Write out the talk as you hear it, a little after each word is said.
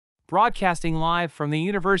broadcasting live from the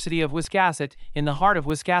University of Wiscasset in the heart of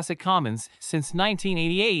Wiscasset Commons since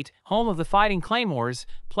 1988, home of the Fighting Claymores.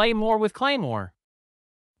 Play more with Claymore.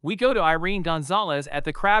 We go to Eireen Gonzalez at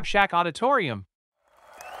the Crab Shack Auditorium.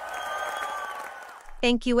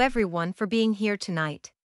 Thank you everyone for being here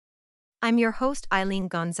tonight. I'm your host Eireen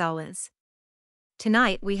Gonzalez.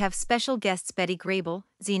 Tonight we have special guests Betty Graeble,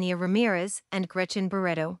 Xenia Ramirez, and Gretchen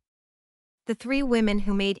Barretto. The three women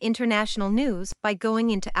who made international news by going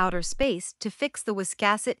into outer space to fix the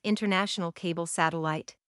Wiscasset International Cable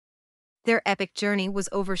satellite. Their epic journey was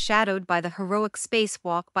overshadowed by the heroic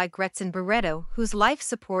spacewalk by Gretchen Barretto, whose life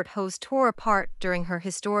support hose tore apart during her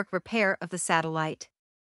historic repair of the satellite,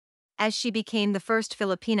 as she became the first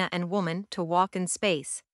Filipina and woman to walk in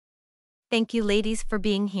space. Thank you ladies for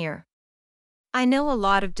being here. I know a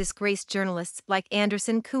lot of disgraced journalists like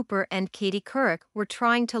Anderson Cooper and Katie Couric were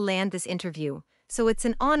trying to land this interview, so it's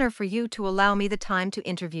an honor for you to allow me the time to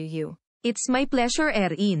interview you. It's my pleasure,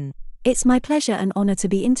 Eireen. It's my pleasure and honor to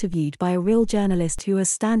be interviewed by a real journalist who has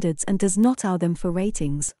standards and does not owe them for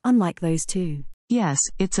ratings, unlike those two. Yes,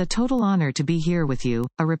 it's a total honor to be here with you,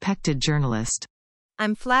 a respected journalist.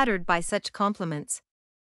 I'm flattered by such compliments.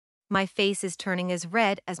 My face is turning as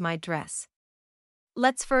red as my dress.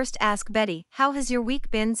 Let's first ask Betty, how has your week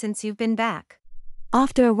been since you've been back?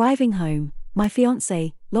 After arriving home, my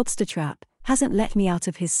fiancé, Lobster Trap, hasn't let me out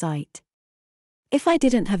of his sight. If I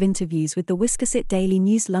didn't have interviews with the Wiscasset Daily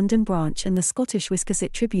News London branch and the Scottish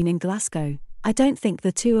Wiscasset Tribune in Glasgow, I don't think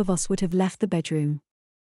the two of us would have left the bedroom.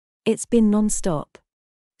 It's been non-stop.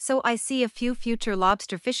 So I see a few future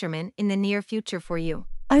lobster fishermen in the near future for you.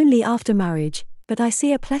 Only after marriage, but I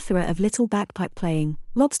see a plethora of little bagpipe-playing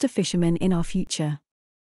lobster fishermen in our future.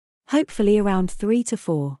 Hopefully around 3 to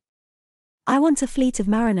 4. I want a fleet of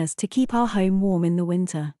mariners to keep our home warm in the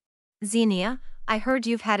winter. Xenia, I heard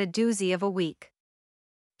you've had a doozy of a week.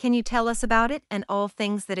 Can you tell us about it and all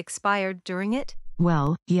things that expired during it?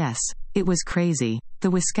 Well, yes, it was crazy.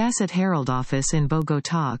 The Wiscasset Herald office in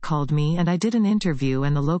Bogotá called me and I did an interview,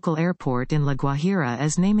 and the local airport in La Guajira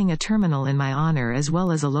is naming a terminal in my honor as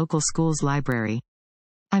well as a local school's library.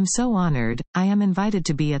 I'm so honored. I am invited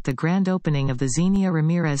to be at the grand opening of the Xenia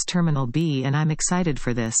Ramirez Terminal B and I'm excited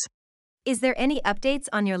for this. Is there any updates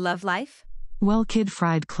on your love life? Well, Kid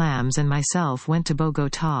Fried Clams and myself went to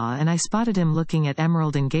Bogotá and I spotted him looking at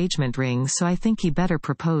emerald engagement rings, so I think he better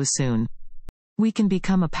propose soon. We can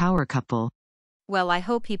become a power couple. Well, I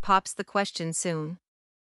hope he pops the question soon.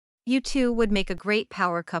 You two would make a great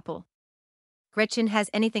power couple. Gretchen, has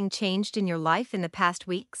anything changed in your life in the past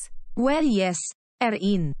weeks? Well, yes,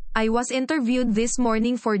 Eireen. I was interviewed this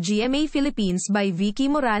morning for GMA Philippines by Vicky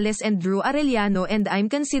Morales and Drew Arellano, and I'm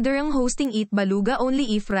considering hosting Eat Baluga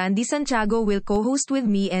only if Randy Santiago will co-host with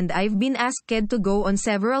me, and I've been asked to go on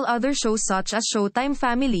several other shows such as Showtime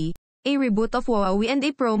Family, a reboot of Wowie, and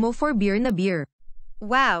a promo for Beer na Beer.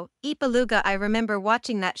 Wow, Eat Baluga, I remember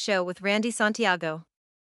watching that show with Randy Santiago.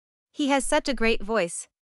 He has such a great voice.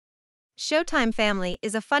 Showtime Family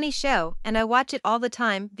is a funny show and I watch it all the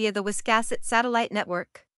time via the Wiscasset Satellite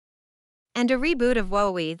Network. And a reboot of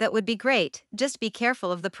Wowie, that would be great, just be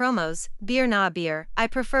careful of the promos. Beer na Beer, I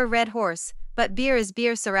prefer Red Horse, but beer is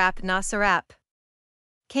beer, sarap na sarap.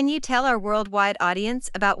 Can you tell our worldwide audience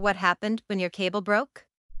about what happened when your cable broke?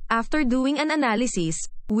 After doing an analysis,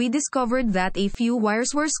 we discovered that a few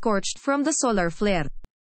wires were scorched from the solar flare.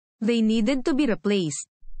 They needed to be replaced.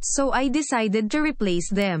 So I decided to replace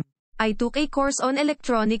them. I took a course on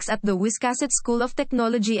electronics at the Wiscasset School of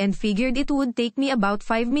Technology and figured it would take me about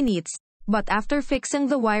 5 minutes, but after fixing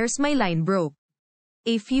the wires my line broke.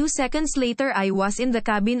 A few seconds later I was in the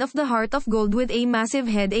cabin of the Heart of Gold with a massive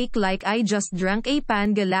headache like I just drank a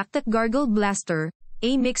pan-galactic gargle blaster,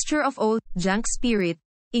 a mixture of old junk spirit.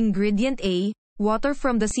 Ingredient A, water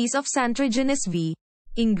from the seas of Santrogenes V.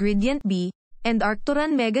 Ingredient B, and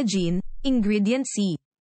Arcturan Megagene. Ingredient C.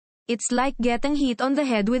 It's like getting hit on the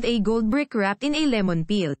head with a gold brick wrapped in a lemon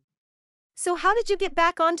peel. So how did you get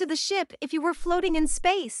back onto the ship if you were floating in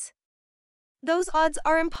space? Those odds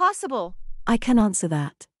are impossible. I can answer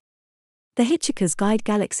that. The Hitchhiker's Guide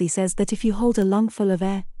Galaxy says that if you hold a lung full of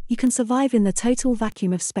air, you can survive in the total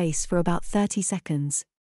vacuum of space for about 30 seconds.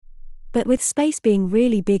 But with space being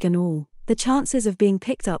really big and all, the chances of being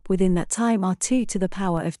picked up within that time are 2 to the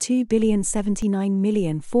power of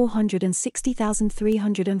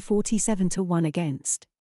 2,079,460,347 to 1 against.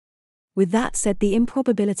 With that said, the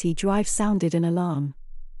improbability drive sounded an alarm.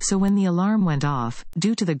 So when the alarm went off,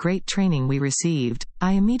 due to the great training we received,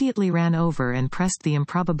 I immediately ran over and pressed the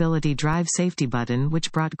improbability drive safety button,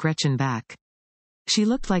 which brought Gretchen back. She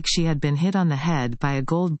looked like she had been hit on the head by a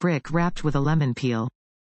gold brick wrapped with a lemon peel.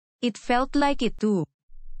 It felt like it too.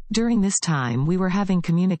 During this time we were having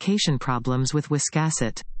communication problems with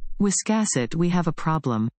Wiscasset. Wiscasset, we have a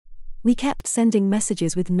problem. We kept sending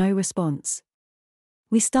messages with no response.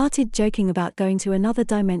 We started joking about going to another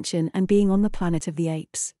dimension and being on the planet of the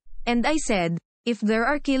apes. And I said, if there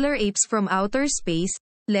are killer apes from outer space,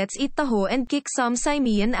 let's eat taho and kick some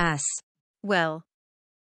Simeon ass. Well,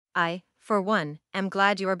 I, for one, am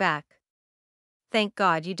glad you are back. Thank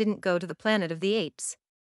God you didn't go to the planet of the apes.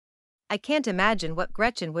 I can't imagine what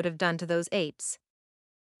Gretchen would have done to those apes.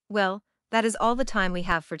 Well, that is all the time we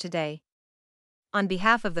have for today. On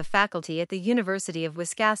behalf of the faculty at the University of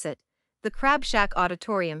Wiscasset, the Crab Shack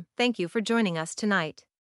Auditorium, thank you for joining us tonight.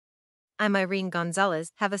 I'm Eireen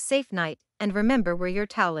Gonzalez. Have a safe night, and remember where your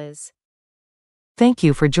towel is. Thank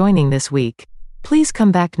you for joining this week. Please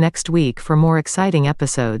come back next week for more exciting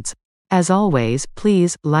episodes. As always,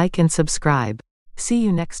 please like and subscribe. See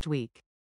you next week.